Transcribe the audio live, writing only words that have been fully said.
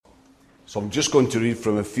So I'm just going to read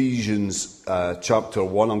from Ephesians chapter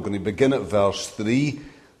 1. I'm going to begin at verse 3.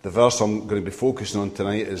 The verse I'm going to be focusing on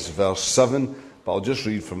tonight is verse 7, but I'll just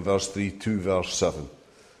read from verse 3 to verse 7.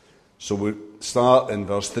 So we start in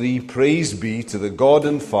verse 3. Praise be to the God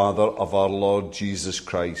and Father of our Lord Jesus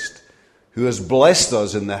Christ, who has blessed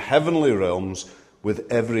us in the heavenly realms with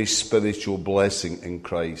every spiritual blessing in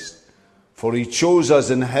Christ. For he chose us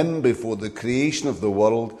in him before the creation of the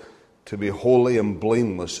world to be holy and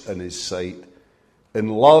blameless in his sight. In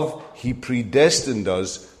love, he predestined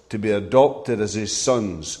us to be adopted as his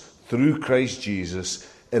sons through Christ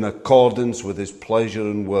Jesus in accordance with his pleasure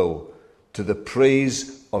and will, to the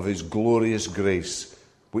praise of his glorious grace,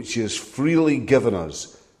 which he has freely given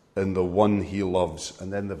us in the one he loves.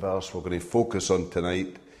 And then the verse we're going to focus on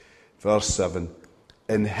tonight, verse 7.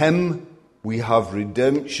 In him we have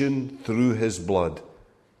redemption through his blood,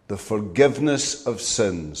 the forgiveness of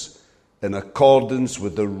sins, in accordance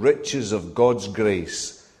with the riches of God's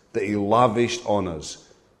grace that he lavished on us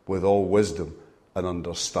with all wisdom and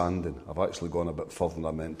understanding. I've actually gone a bit further than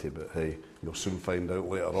I meant to, but hey, you'll soon find out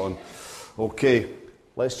later on. Okay,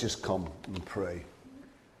 let's just come and pray.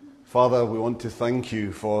 Father, we want to thank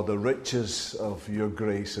you for the riches of your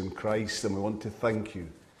grace in Christ, and we want to thank you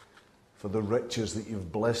for the riches that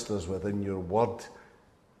you've blessed us with in your word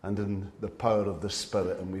and in the power of the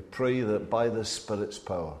Spirit. And we pray that by the Spirit's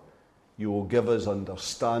power, you will give us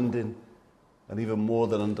understanding, and even more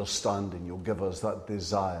than understanding, you'll give us that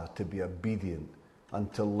desire to be obedient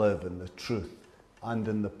and to live in the truth and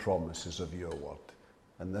in the promises of your word.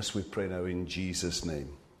 And this we pray now in Jesus'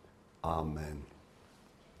 name. Amen.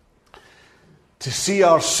 To see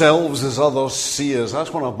ourselves as others see us,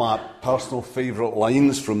 that's one of my personal favourite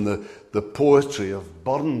lines from the poetry of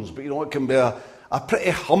Burns. But you know, it can be a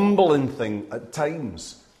pretty humbling thing at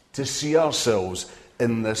times to see ourselves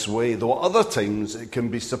in this way, though at other times it can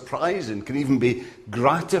be surprising, can even be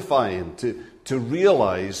gratifying to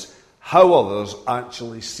realise how others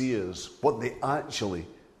actually see us, what they actually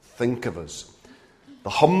think of us. The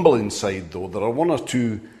humbling side, though, there are one or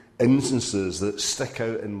two instances that stick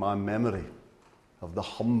out in my memory of the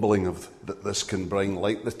humbling that this can bring,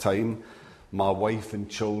 like the time my wife and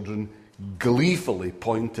children gleefully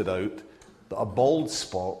pointed out that a bald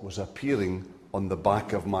spot was appearing on the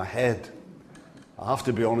back of my head. I have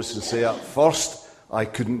to be honest and say, at first, I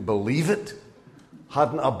couldn't believe it.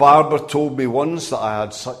 Hadn't a barber told me once that I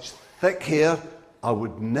had such thick hair, I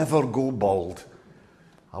would never go bald.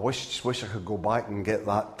 I wish I could go back and get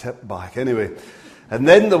that tip back. Anyway, and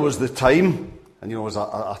then there was the time, and you know, as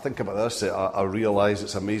I think about this, I realise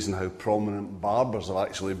it's amazing how prominent barbers have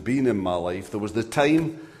actually been in my life. There was the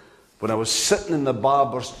time when I was sitting in the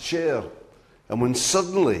barber's chair, and when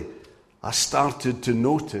suddenly I started to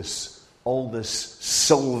notice all this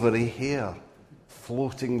silvery hair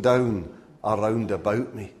floating down around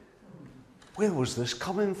about me. Where was this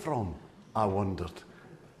coming from? I wondered.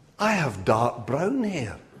 I have dark brown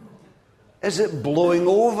hair. Is it blowing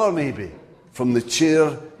over maybe from the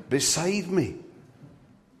chair beside me?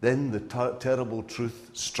 Then the terrible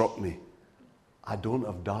truth struck me. I don't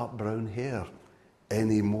have dark brown hair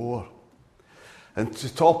anymore. And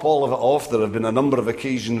to top all of it off, there have been a number of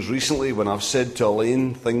occasions recently when I've said to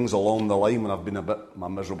Elaine things along the line when I've been a bit my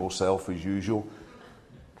miserable self as usual.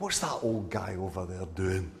 What's that old guy over there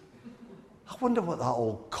doing? I wonder what that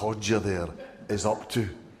old codger there is up to.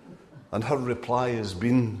 And her reply has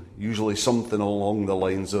been usually something along the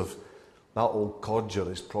lines of, that old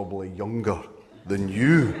codger is probably younger than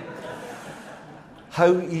you.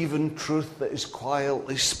 How even truth that is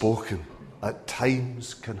quietly spoken at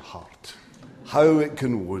times can hurt. How it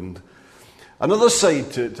can wound. Another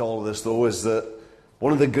side to all of this, though, is that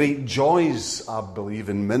one of the great joys, I believe,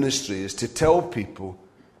 in ministry is to tell people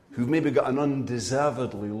who've maybe got an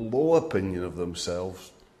undeservedly low opinion of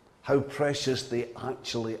themselves how precious they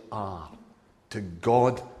actually are to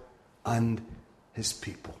God and his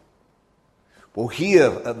people. Well,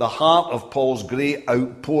 here, at the heart of Paul's great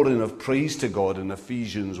outpouring of praise to God in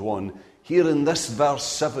Ephesians 1, here in this verse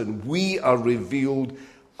 7, we are revealed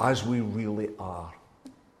as we really are.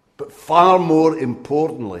 But far more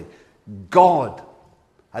importantly, God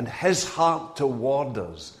and his heart toward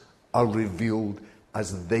us are revealed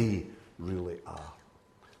as they really are.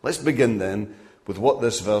 Let's begin then with what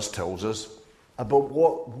this verse tells us about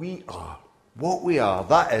what we are. What we are,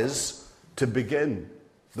 that is, to begin,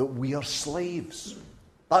 that we are slaves.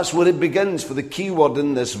 That's where it begins, for the key word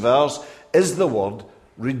in this verse is the word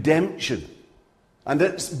redemption. And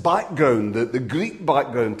its background, the Greek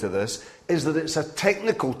background to this, is that it's a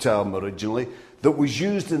technical term originally that was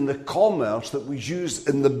used in the commerce, that was used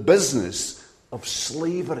in the business of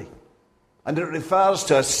slavery. And it refers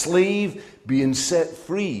to a slave being set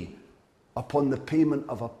free upon the payment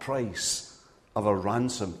of a price, of a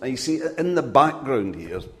ransom. Now you see, in the background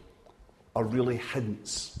here are really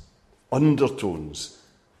hints, undertones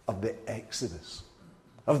of the Exodus,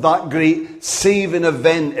 of that great saving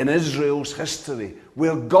event in Israel's history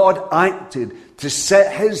where God acted to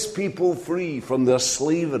set his people free from their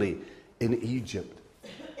slavery in Egypt.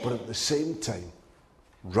 But at the same time,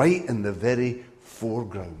 right in the very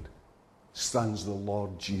foreground, stands the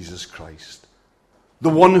Lord Jesus Christ, the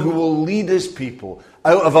one who will lead his people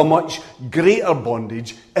out of a much greater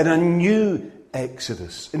bondage in a new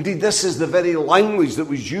Exodus. Indeed, this is the very language that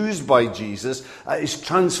was used by Jesus at his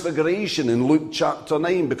transfiguration in Luke chapter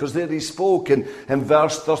 9, because there he spoke in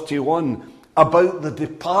verse 31 about the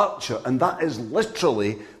departure, and that is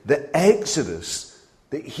literally the Exodus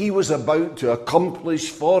that he was about to accomplish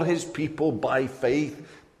for his people by faith,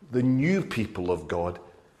 the new people of God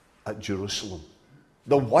at Jerusalem.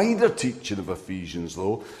 The wider teaching of Ephesians,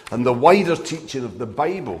 though, and the wider teaching of the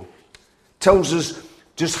Bible tells us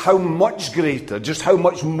just how much greater, just how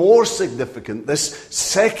much more significant this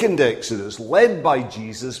second Exodus, led by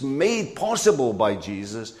Jesus, made possible by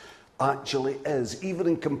Jesus, actually is, even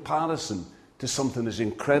in comparison to something as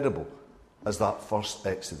incredible as that first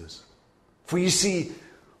Exodus. For you see,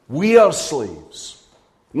 we are slaves,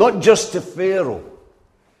 not just to Pharaoh,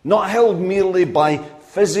 not held merely by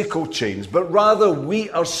physical chains, but rather we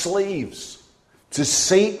are slaves to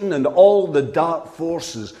Satan and all the dark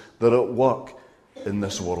forces that are at work in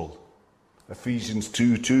this world. Ephesians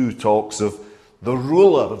 2:2 talks of the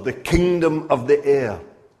ruler of the kingdom of the air,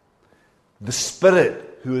 the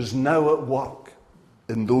spirit who is now at work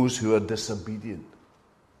in those who are disobedient.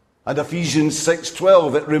 And Ephesians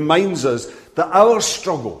 6:12, it reminds us that our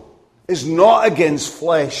struggle is not against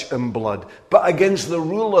flesh and blood, but against the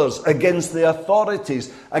rulers, against the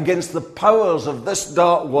authorities, against the powers of this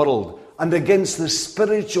dark world, and against the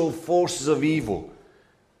spiritual forces of evil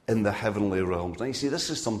in the heavenly realms. Now you see, this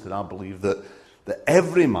is something I believe that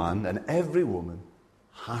every man and every woman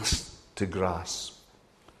has to grasp.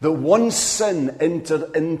 That once sin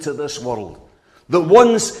entered into this world, that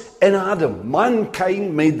once in Adam,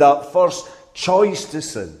 mankind made that first choice to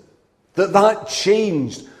sin, that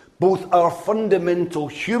changed both our fundamental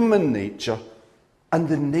human nature and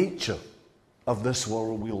the nature of this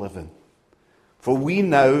world we live in. For we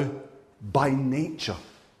now, by nature,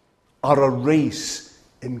 are a race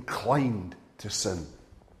inclined to sin.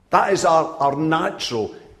 That is our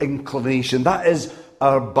natural inclination. That is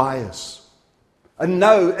our bias. And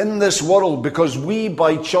now, in this world, because we,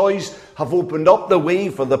 by choice, have opened up the way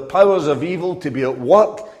for the powers of evil to be at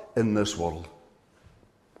work in this world,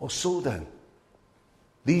 well, so then,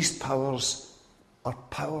 these powers are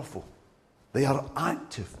powerful. They are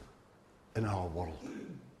active in our world.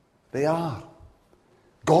 They are.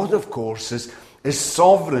 God, of course, is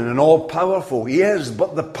sovereign and all-powerful. He is,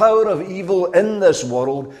 but the power of evil in this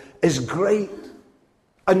world is great.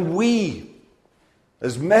 And we,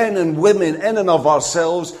 as men and women in and of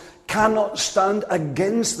ourselves, cannot stand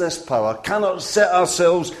against this power, cannot set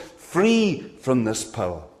ourselves free from this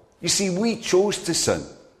power. You see, we chose to sin.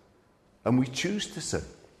 And we choose to sin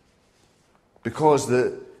because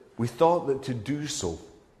we thought that to do so,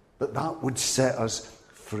 that would set us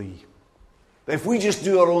free. That if we just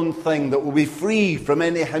do our own thing, that we'll be free from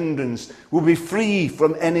any hindrance, we'll be free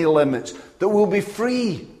from any limits, that we'll be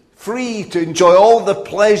free to enjoy all the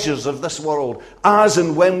pleasures of this world as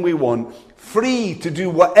and when we want, free to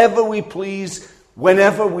do whatever we please,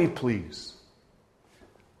 whenever we please.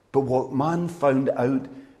 But what man found out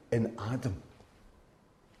in Adam,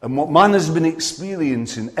 and what man has been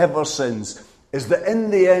experiencing ever since, is that in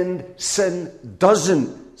the end, sin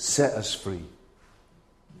doesn't set us free.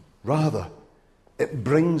 Rather, it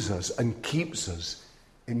brings us and keeps us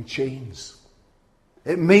in chains.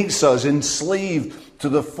 It makes us enslaved to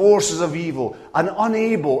the forces of evil and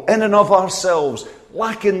unable in and of ourselves,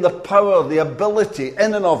 lacking the power, the ability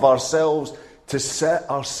in and of ourselves to set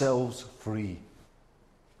ourselves free.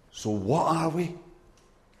 So what are we?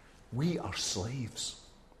 We are slaves.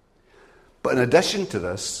 But in addition to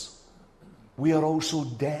this, we are also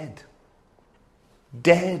dead.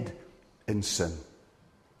 Dead in sin.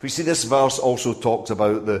 We see this verse also talks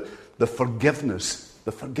about the forgiveness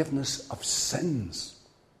of sins.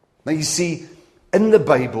 Now you see, in the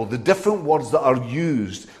Bible, the different words that are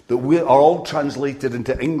used, that are all translated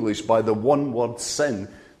into English by the one word sin,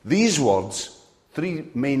 these words, three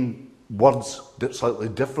main words, slightly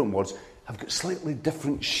different words, have got slightly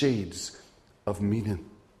different shades of meaning.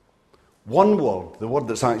 One word, the word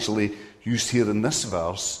that's actually used here in this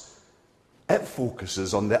verse, it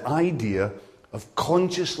focuses on the idea of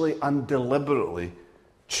consciously and deliberately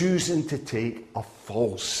choosing to take a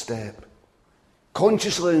false step.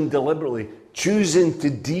 Consciously and deliberately choosing to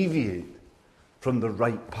deviate from the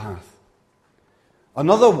right path.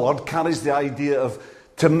 Another word carries the idea of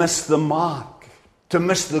to miss the mark, to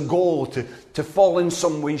miss the goal, to fall in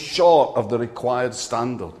some way short of the required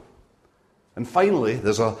standard. And finally,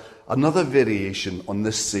 there's another variation on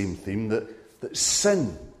this same theme, that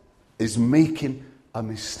sin is making a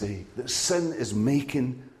mistake, that sin is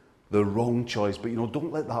making the wrong choice. But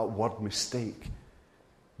don't let that word mistake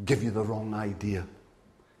give you the wrong idea.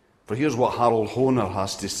 For here's what Harold Hohner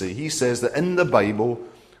has to say. He says that in the Bible,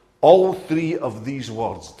 all three of these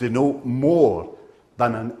words denote more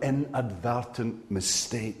than an inadvertent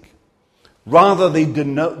mistake. Rather, they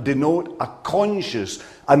denote a conscious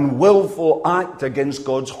and willful act against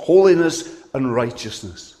God's holiness and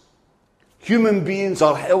righteousness. Human beings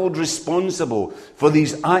are held responsible for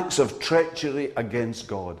these acts of treachery against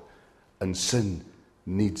God, and sin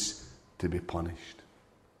needs to be punished.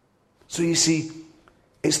 So you see,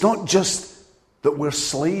 it's not just that we're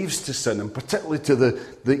slaves to sin, and particularly to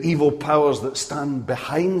the evil powers that stand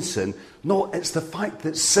behind sin. No, it's the fact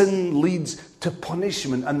that sin leads to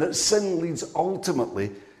punishment, and that sin leads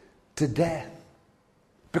ultimately to death.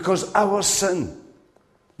 Because our sin,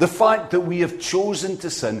 the fact that we have chosen to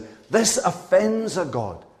sin, this offends a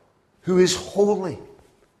God who is holy.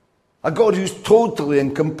 A God who's totally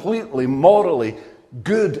and completely, morally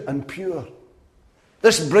good and pure.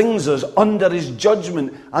 This brings us under his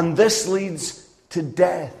judgment, and this leads to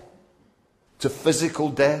death, to physical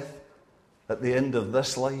death at the end of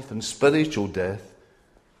this life and spiritual death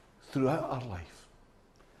throughout our life.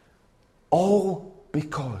 All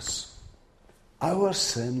because our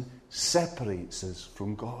sin separates us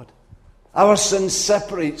from God. Our sin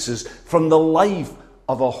separates us from the life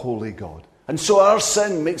of a holy God. And so our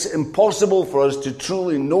sin makes it impossible for us to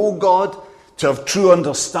truly know God, to have true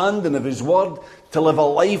understanding of his word, to live a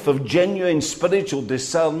life of genuine spiritual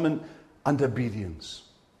discernment and obedience.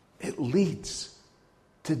 It leads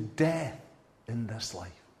to death in this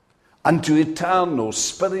life, and to eternal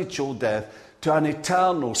spiritual death, to an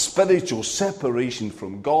eternal spiritual separation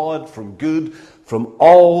from God, from good, from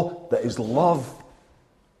all that is love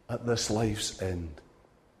at this life's end.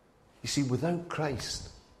 You see, without Christ,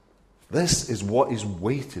 this is what is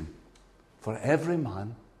waiting for every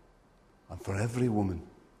man and for every woman.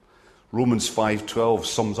 Romans 5:12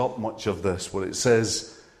 sums up much of this, where it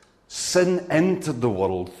says, sin entered the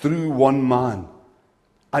world through one man,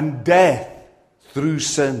 and death through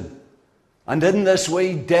sin. And in this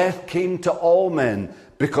way death came to all men,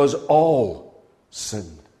 because all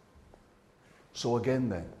sinned. So again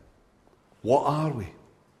then, what are we?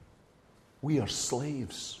 We are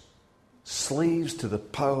slaves. Slaves to the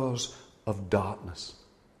powers of darkness.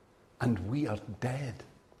 And we are dead.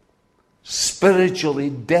 Spiritually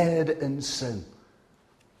dead in sin,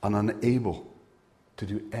 and unable to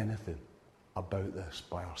do anything about this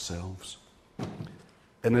by ourselves.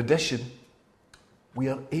 In addition, we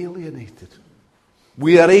are alienated.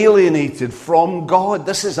 We are alienated from God.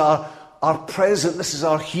 This is our present, this is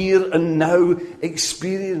our here and now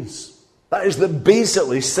experience. That is that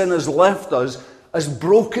basically sin has left us as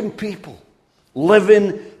broken people,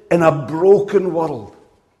 living in a broken world.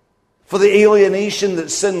 For the alienation that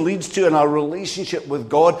sin leads to in our relationship with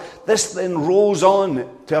God, this then rolls on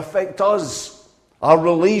to affect us. Our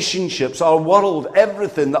relationships, our world,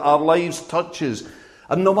 everything that our lives touches.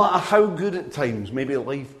 And no matter how good at times maybe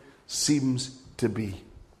life seems to be,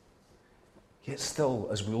 yet still,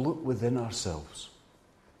 as we look within ourselves,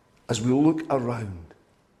 as we look around,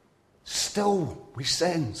 still we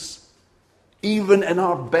sense, even in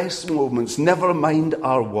our best moments, never mind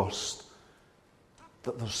our worst,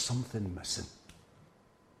 that there's something missing,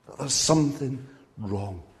 that there's something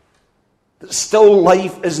wrong. That still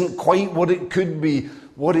life isn't quite what it could be,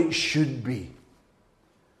 what it should be.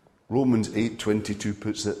 Romans 8:22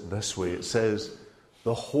 puts it this way. It says,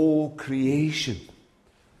 the whole creation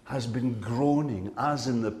has been groaning as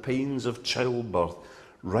in the pains of childbirth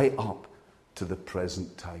right up to the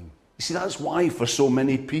present time. You see, that's why for so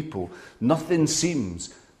many people, nothing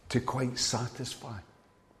seems to quite satisfy.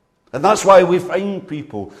 And that's why we find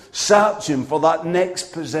people searching for that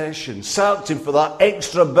next possession, searching for that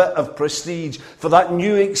extra bit of prestige, for that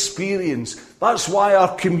new experience. That's why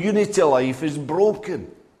our community life is broken.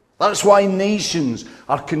 That's why nations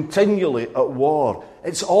are continually at war.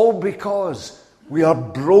 It's all because we are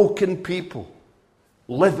broken people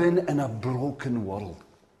living in a broken world.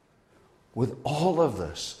 With all of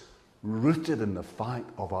this rooted in the fact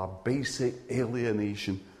of our basic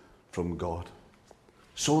alienation from God.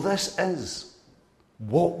 So this is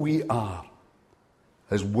what we are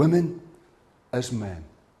as women, as men.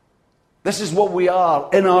 This is what we are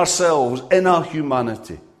in ourselves, in our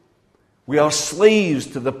humanity. We are slaves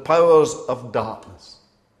to the powers of darkness.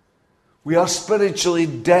 We are spiritually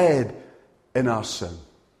dead in our sin.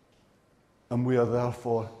 And we are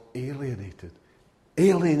therefore alienated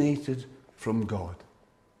from God,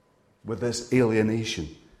 with this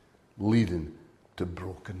alienation leading to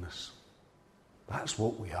brokenness. That's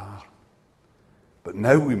what we are. But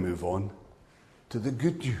now we move on to the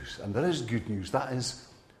good news. And there is good news. That is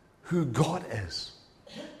who God is.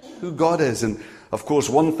 Who God is. And of course,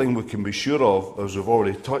 one thing we can be sure of, as we've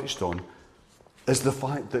already touched on, is the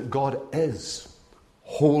fact that God is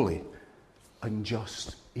holy and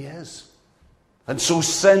just. He is. And so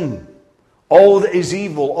sin, all that is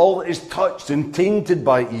evil, all that is touched and tainted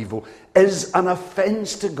by evil, is an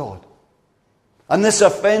offence to God. And this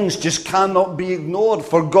offence just cannot be ignored,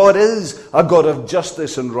 for God is a God of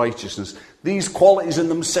justice and righteousness. These qualities in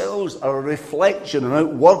themselves are a reflection and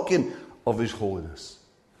outworking of His holiness.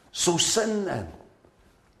 So sin then,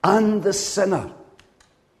 and the sinner,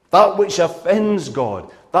 that which offends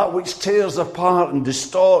God, that which tears apart and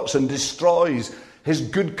distorts and destroys His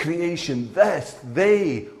good creation,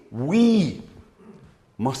 we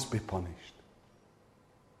must be punished.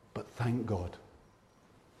 But thank God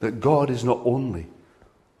that God is not only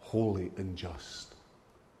holy and just,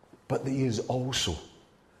 but that He is also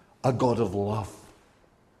a God of love.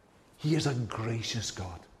 He is a gracious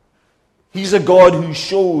God. He's a God who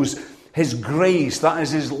shows His grace, that is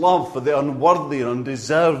His love for the unworthy and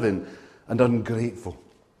undeserving and ungrateful.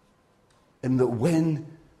 In that when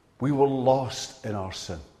we were lost in our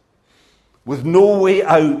sin, with no way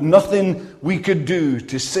out, nothing we could do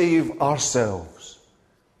to save ourselves,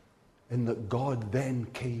 in that God then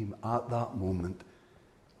came at that moment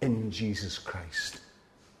in Jesus Christ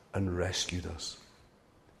and rescued us.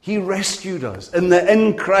 He rescued us, and that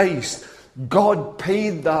in Christ, God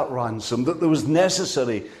paid that ransom that was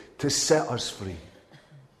necessary to set us free.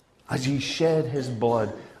 As He shed His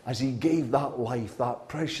blood, as He gave that life, that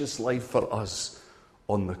precious life for us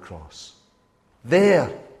on the cross.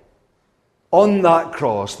 There, on that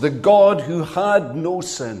cross, the God who had no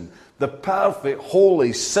sin, the perfect,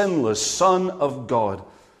 holy, sinless Son of God,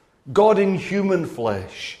 God in human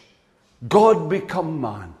flesh, God become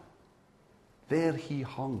man, there He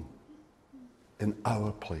hung in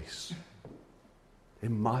our place,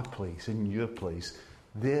 in my place, in your place.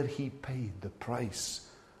 There He paid the price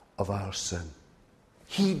of our sin.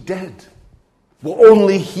 He did what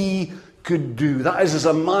only He could do. That is, as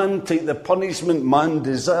a man, take the punishment man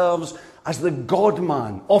deserves. As the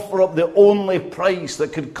God-man, offer up the only price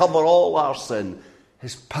that could cover all our sin,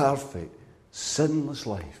 His perfect, sinless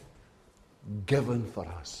life given for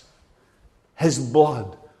us. His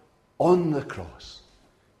blood on the cross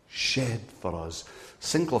shed for us.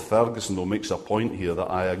 Sinclair Ferguson, though, makes a point here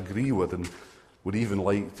that I agree with and would even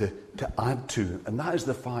like to add to, and that is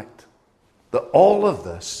the fact that all of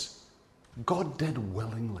this God did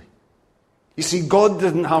willingly. You see, God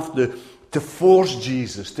didn't have to force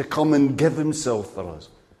Jesus to come and give Himself for us.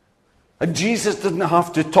 And Jesus didn't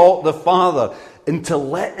have to talk the Father into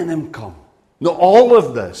letting Him come. No, all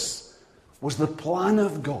of this was the plan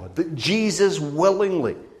of God, that Jesus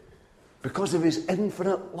willingly, because of His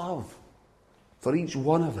infinite love for each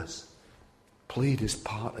one of us, played His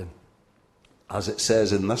part in. As it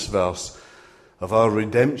says in this verse, of our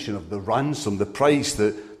redemption, of the ransom, the price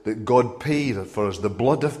that God paid for us, the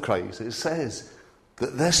blood of Christ, it says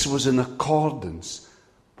that this was in accordance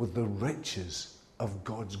with the riches of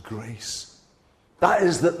God's grace. That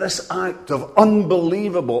is, that this act of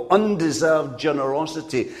unbelievable, undeserved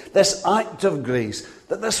generosity, this act of grace,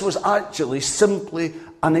 that this was actually simply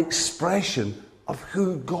an expression of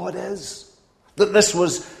who God is. That this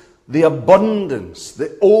was the abundance,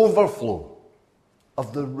 the overflow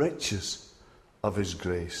of the riches of His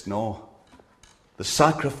grace. No, the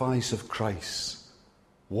sacrifice of Christ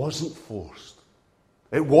wasn't forced.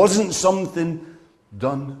 It wasn't something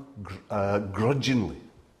done grudgingly.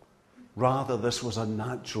 Rather, this was a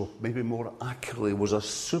natural, maybe more accurately, was a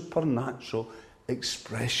supernatural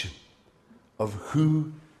expression of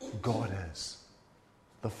who God is.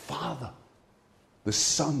 The Father, the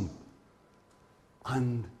Son,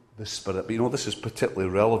 and the Spirit. But you know, this is particularly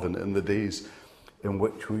relevant in the days in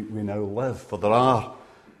which we now live. For there are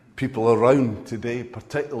people around today,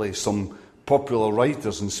 particularly some popular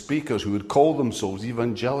writers and speakers who would call themselves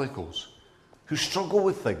evangelicals, who struggle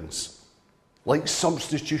with things like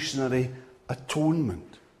substitutionary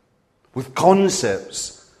atonement, with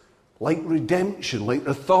concepts like redemption, like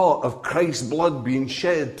the thought of Christ's blood being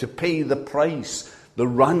shed to pay the price, the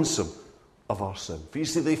ransom of our sin. For you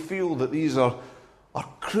see, they feel that these are are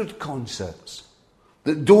crude concepts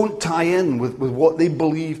that don't tie in with what they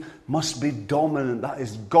believe must be dominant. That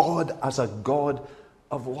is God as a God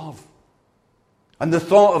of love. And the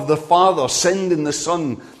thought of the Father sending the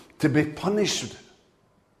Son to be punished,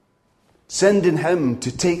 sending him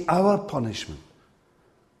to take our punishment,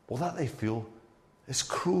 well, that they feel is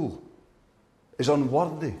cruel, is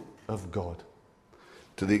unworthy of God.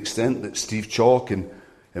 To the extent that Steve Chalk, in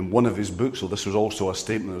one of his books, so this was also a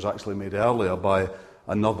statement that was actually made earlier by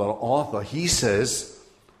another author, he says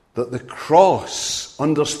that the cross,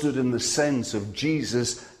 understood in the sense of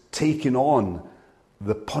Jesus taking on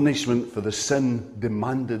the punishment for the sin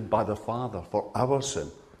demanded by the Father for our sin,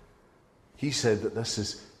 he said that this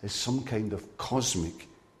is some kind of cosmic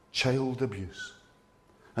child abuse.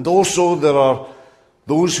 And also there are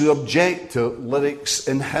those who object to lyrics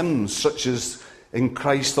in hymns, such as in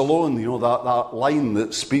Christ Alone, that line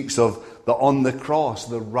that speaks of that on the cross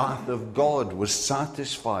the wrath of God was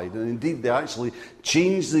satisfied. And indeed they actually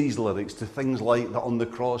changed these lyrics to things like that on the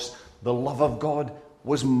cross the love of God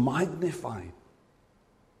was magnified.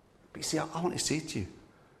 But you see, I want to say to you,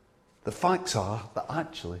 the facts are that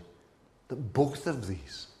actually that both of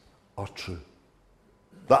these are true.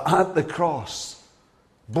 That at the cross,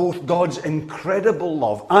 both God's incredible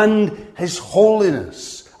love and his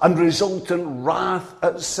holiness and resultant wrath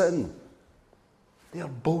at sin, they are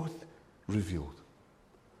both revealed.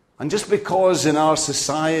 And just because in our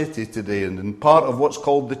society today, and in part of what's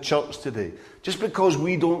called the church today, just because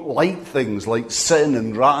we don't like things like sin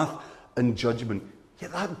and wrath and judgment,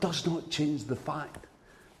 yet that does not change the fact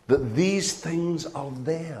that these things are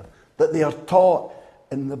there, that they are taught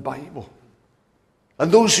in the Bible.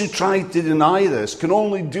 And those who try to deny this can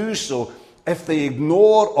only do so if they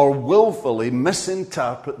ignore or willfully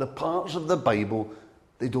misinterpret the parts of the Bible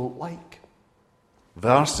they don't like.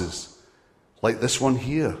 Verses like this one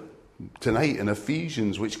here tonight in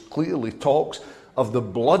Ephesians, which clearly talks of the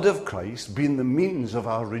blood of Christ being the means of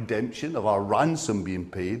our redemption, of our ransom being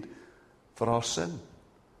paid for our sin.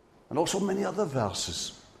 And also many other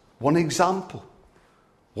verses. One example,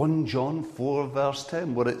 1 John 4 verse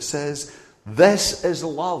 10, where it says, "This is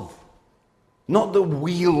love. Not that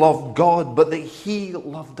we loved God, but that he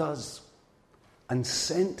loved us and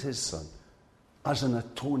sent his Son as an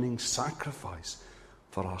atoning sacrifice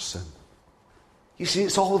for our sin." You see,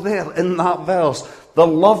 it's all there in that verse. The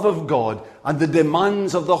love of God and the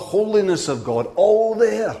demands of the holiness of God, all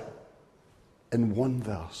there in one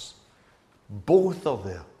verse. Both are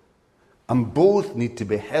there. And both need to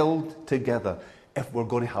be held together if we're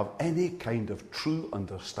going to have any kind of true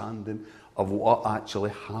understanding of what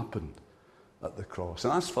actually happened at the cross.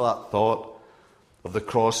 And as for that thought of the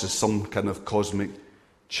cross as some kind of cosmic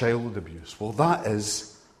child abuse, well, that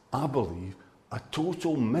is, I believe, a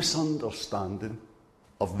total misunderstanding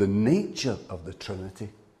of the nature of the Trinity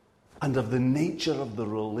and of the nature of the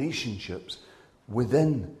relationships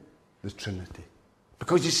within the Trinity.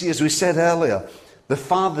 Because you see, as we said earlier, the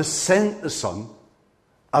Father sent the Son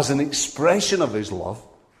as an expression of his love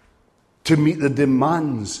to meet the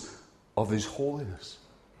demands of his holiness.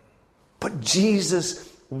 But Jesus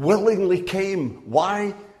willingly came.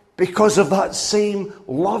 Why? Because of that same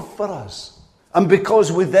love for us. And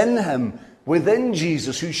because within him, within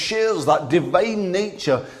Jesus, who shares that divine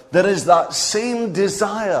nature, there is that same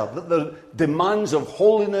desire that the demands of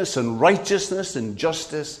holiness and righteousness and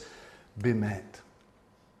justice be met.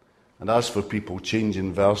 And as for people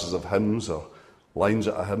changing verses of hymns or lines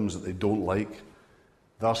out of hymns that they don't like,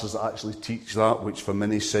 verses that actually teach that, which for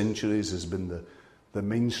many centuries has been the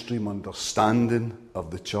mainstream understanding of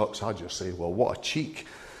the church, I just say, well, what a cheek.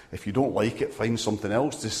 If you don't like it, find something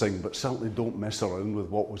else to sing, but certainly don't mess around with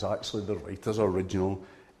what was actually the writer's original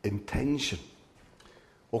intention.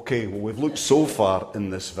 Okay, well, we've looked so far in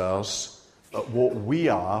this verse at what we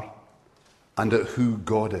are and at who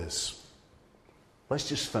God is. Let's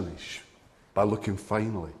just finish by looking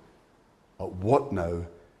finally at what now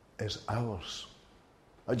is ours.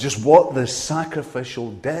 At just what the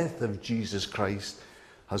sacrificial death of Jesus Christ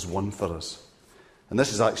has won for us. And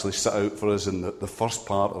this is actually set out for us in the first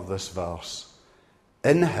part of this verse.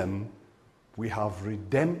 In him we have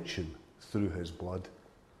redemption through his blood,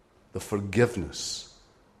 the forgiveness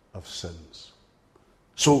of sins.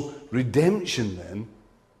 So redemption then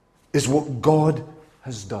is what God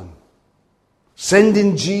has done.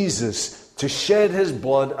 Sending Jesus to shed his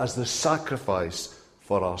blood as the sacrifice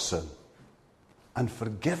for our sin. And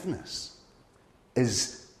forgiveness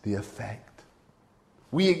is the effect.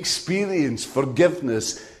 We experience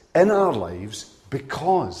forgiveness in our lives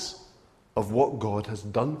because of what God has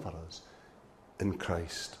done for us in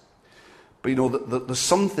Christ. But you know, there's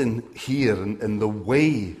something here in the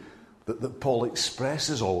way that Paul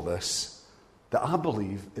expresses all this that I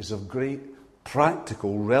believe is of great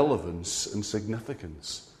practical relevance and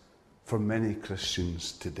significance for many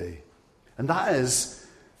Christians today. And that is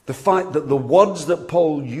the fact that the words that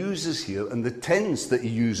Paul uses here and the tense that he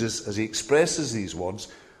uses as he expresses these words,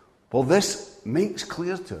 well, this makes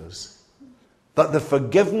clear to us that the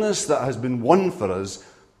forgiveness that has been won for us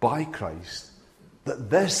by Christ, that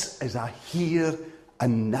this is a here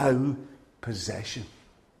and now possession.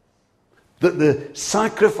 That the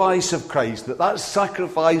sacrifice of Christ, that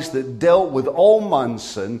sacrifice that dealt with all man's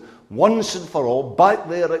sin once and for all, back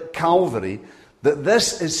there at Calvary, that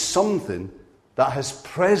this is something that has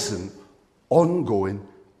present, ongoing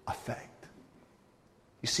effect.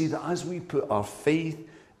 You see, that as we put our faith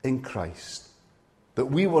in Christ, that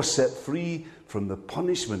we were set free from the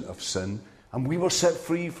punishment of sin, and we were set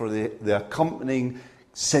free from the accompanying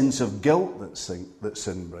sense of guilt that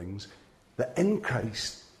sin brings, that in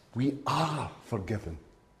Christ we are forgiven,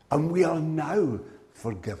 and we are now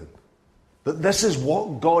forgiven. That this is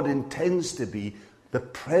what God intends to be the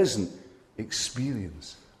present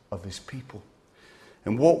experience of his people.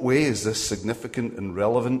 In what way is this significant and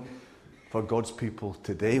relevant for God's people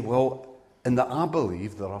today? Well, in that I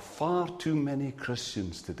believe there are far too many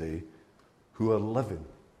Christians today who are living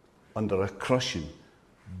under a crushing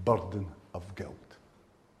burden of guilt.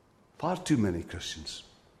 Far too many Christians.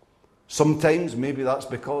 Sometimes maybe that's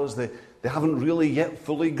because they haven't really yet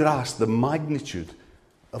fully grasped the magnitude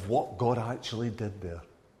of what God actually did there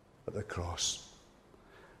at the cross.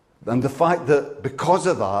 And the fact that because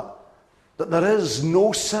of that there is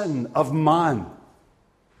no sin of man.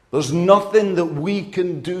 There's nothing that we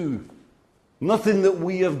can do, nothing that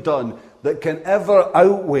we have done that can ever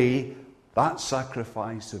outweigh that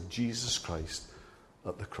sacrifice of Jesus Christ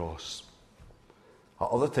at the cross. At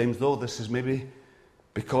other times, though, this is maybe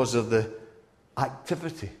because of the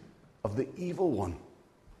activity of the evil one.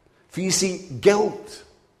 For you see, guilt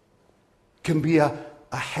can be a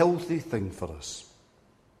healthy thing for us.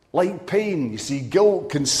 Like pain, you see, guilt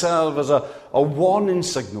can serve as a warning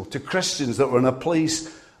signal to Christians that we're in a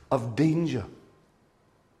place of danger.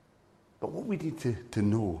 But what we need to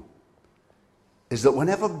know is that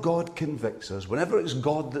whenever God convicts us, whenever it's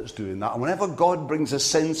God that's doing that, and whenever God brings a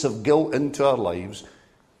sense of guilt into our lives,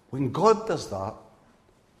 when God does that,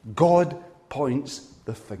 God points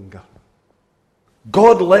the finger.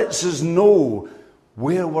 God lets us know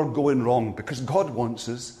where we're going wrong because God wants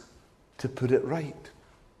us to put it right.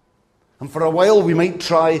 And for a while we might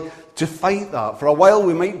try to fight that. For a while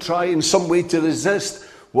we might try in some way to resist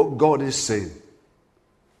what God is saying.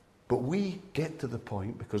 But we get to the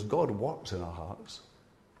point, because God works in our hearts,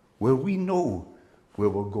 where we know where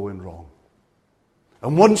we're going wrong.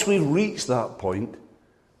 And once we reach that point,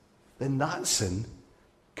 then that sin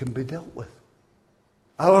can be dealt with.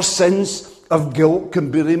 Our sense of guilt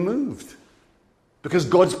can be removed. Because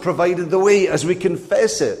God's provided the way as we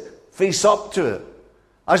confess it, face up to it.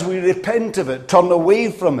 As we repent of it, turn away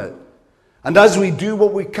from it, and as we do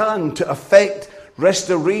what we can to effect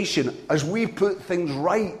restoration, as we put things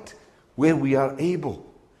right where we are able,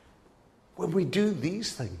 when we do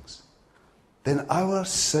these things, then our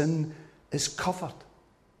sin is covered.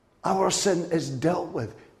 Our sin is dealt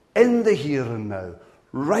with in the here and now,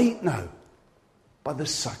 right now, by the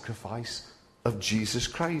sacrifice of Jesus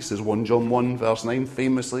Christ. As 1 John 1 verse 9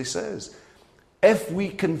 famously says, if we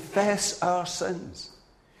confess our sins,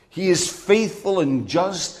 he is faithful and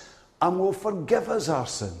just and will forgive us our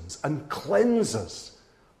sins and cleanse us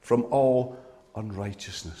from all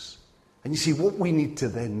unrighteousness. And you see, what we need to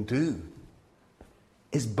then do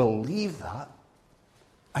is believe that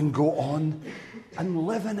and go on and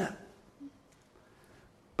live in it.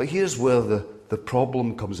 But here's where the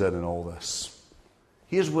problem comes in all this.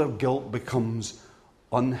 Here's where guilt becomes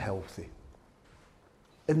unhealthy.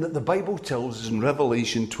 In that the Bible tells us in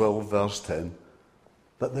Revelation 12 verse 10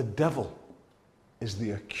 that the devil is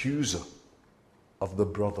the accuser of the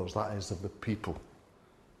brothers, that is, of the people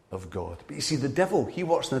of God. But you see, the devil, he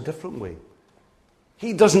works in a different way.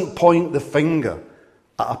 He doesn't point the finger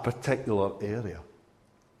at a particular area.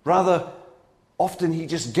 Rather, often he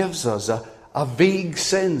just gives us a vague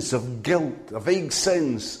sense of guilt, a vague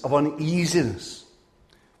sense of uneasiness.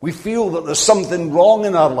 We feel that there's something wrong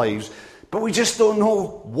in our lives, but we just don't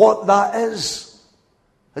know what that is.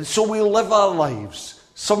 And so we live our lives.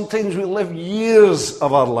 Sometimes we live years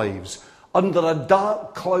of our lives under a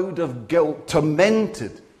dark cloud of guilt,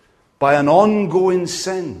 tormented by an ongoing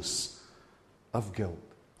sense of guilt.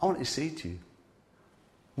 I want to say to you,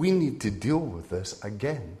 we need to deal with this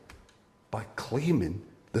again by claiming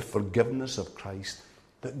the forgiveness of Christ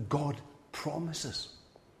that God promises.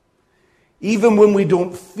 Even when we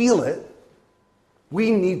don't feel it,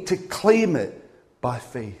 we need to claim it by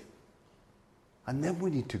faith. And then we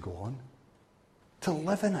need to go on to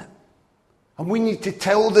live in it. And we need to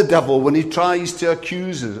tell the devil when he tries to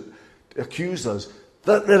accuse us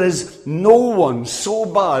that there is no one so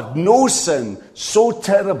bad, no sin so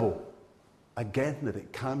terrible, again, that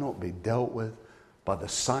it cannot be dealt with by the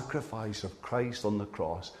sacrifice of Christ on the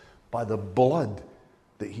cross, by the blood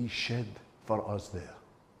that he shed for us there.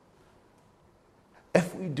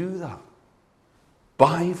 If we do that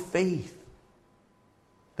by faith,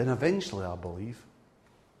 then eventually, I believe,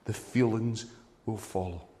 the feelings will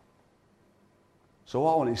follow. So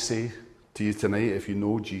what I want to say to you tonight, if you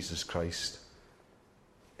know Jesus Christ,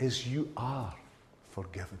 is you are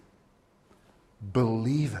forgiven.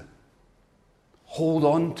 Believe it. Hold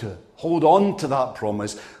on to it. Hold on to that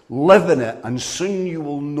promise. Live in it, and soon you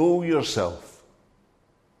will know yourself.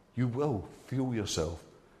 You will feel yourself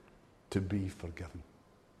to be forgiven.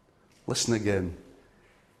 Listen again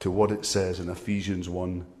to what it says in Ephesians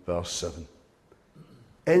 1, verse 7.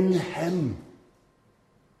 In him,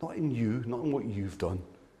 not in you, not in what you've done,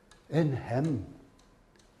 in him,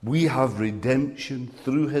 we have redemption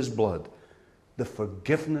through his blood, the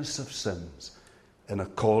forgiveness of sins, in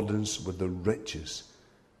accordance with the riches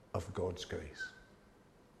of God's grace.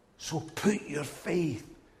 So put your faith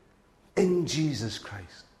in Jesus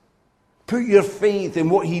Christ. Put your faith in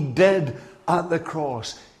what he did at the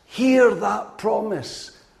cross. Hear that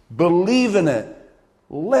promise. Believe in it.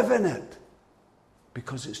 Live in it.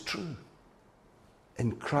 Because it's true.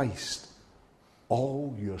 In Christ,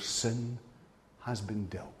 all your sin has been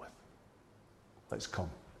dealt with. Let's come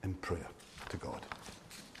in prayer to God.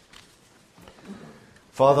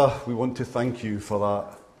 Father, we want to thank you for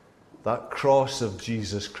that cross of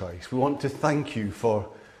Jesus Christ. We want to thank you for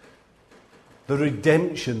the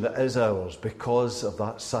redemption that is ours because of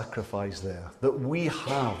that sacrifice there, that we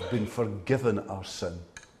have been forgiven our sin,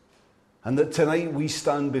 and that tonight we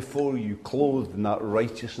stand before you clothed in that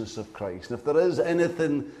righteousness of Christ. And if there is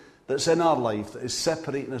anything that's in our life that is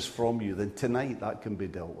separating us from you, then tonight that can be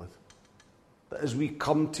dealt with. That as we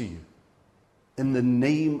come to you in the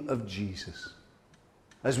name of Jesus,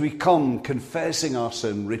 as we come confessing our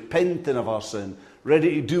sin, repenting of our sin,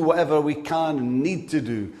 ready to do whatever we can and need to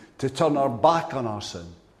do to turn our back on our sin,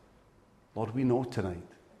 Lord, we know tonight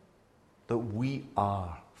that we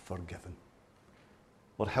are forgiven.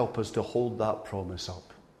 Lord, help us to hold that promise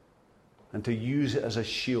up and to use it as a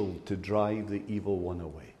shield to drive the evil one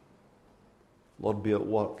away. Lord, be at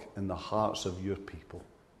work in the hearts of your people,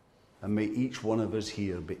 and may each one of us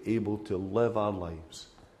here be able to live our lives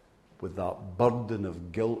with that burden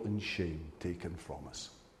of guilt and shame taken from us.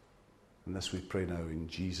 And this we pray now in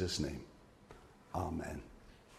Jesus' name. Amen.